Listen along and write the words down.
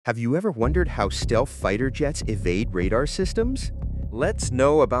Have you ever wondered how stealth fighter jets evade radar systems? Let's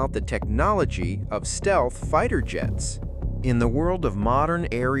know about the technology of stealth fighter jets. In the world of modern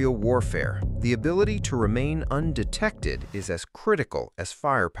aerial warfare, the ability to remain undetected is as critical as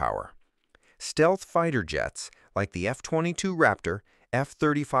firepower. Stealth fighter jets, like the F-22 Raptor,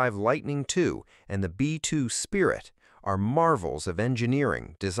 F-35 Lightning II, and the B-2 Spirit, are marvels of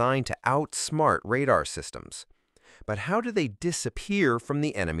engineering designed to outsmart radar systems. But how do they disappear from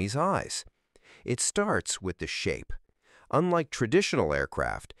the enemy's eyes? It starts with the shape. Unlike traditional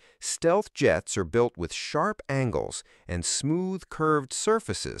aircraft, stealth jets are built with sharp angles and smooth, curved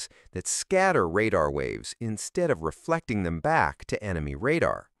surfaces that scatter radar waves instead of reflecting them back to enemy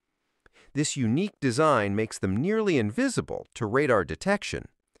radar. This unique design makes them nearly invisible to radar detection.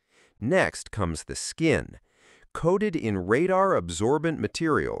 Next comes the skin. Coated in radar-absorbent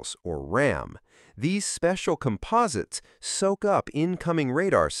materials, or RAM, these special composites soak up incoming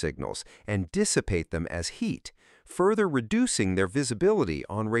radar signals and dissipate them as heat, further reducing their visibility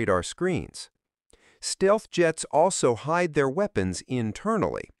on radar screens. Stealth jets also hide their weapons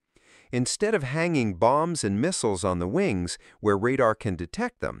internally. Instead of hanging bombs and missiles on the wings where radar can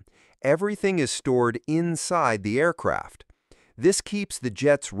detect them, everything is stored inside the aircraft. This keeps the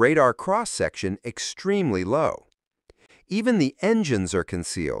jet's radar cross-section extremely low. Even the engines are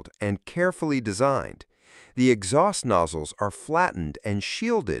concealed and carefully designed. The exhaust nozzles are flattened and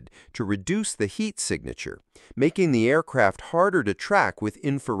shielded to reduce the heat signature, making the aircraft harder to track with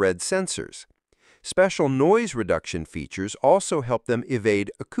infrared sensors. Special noise reduction features also help them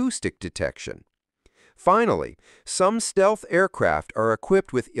evade acoustic detection. Finally, some stealth aircraft are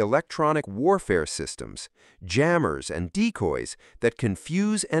equipped with electronic warfare systems, jammers and decoys that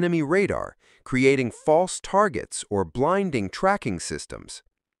confuse enemy radar, creating false targets or blinding tracking systems.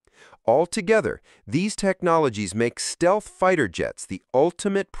 Altogether, these technologies make stealth fighter jets the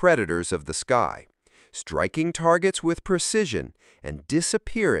ultimate predators of the sky, striking targets with precision and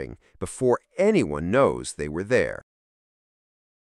disappearing before anyone knows they were there.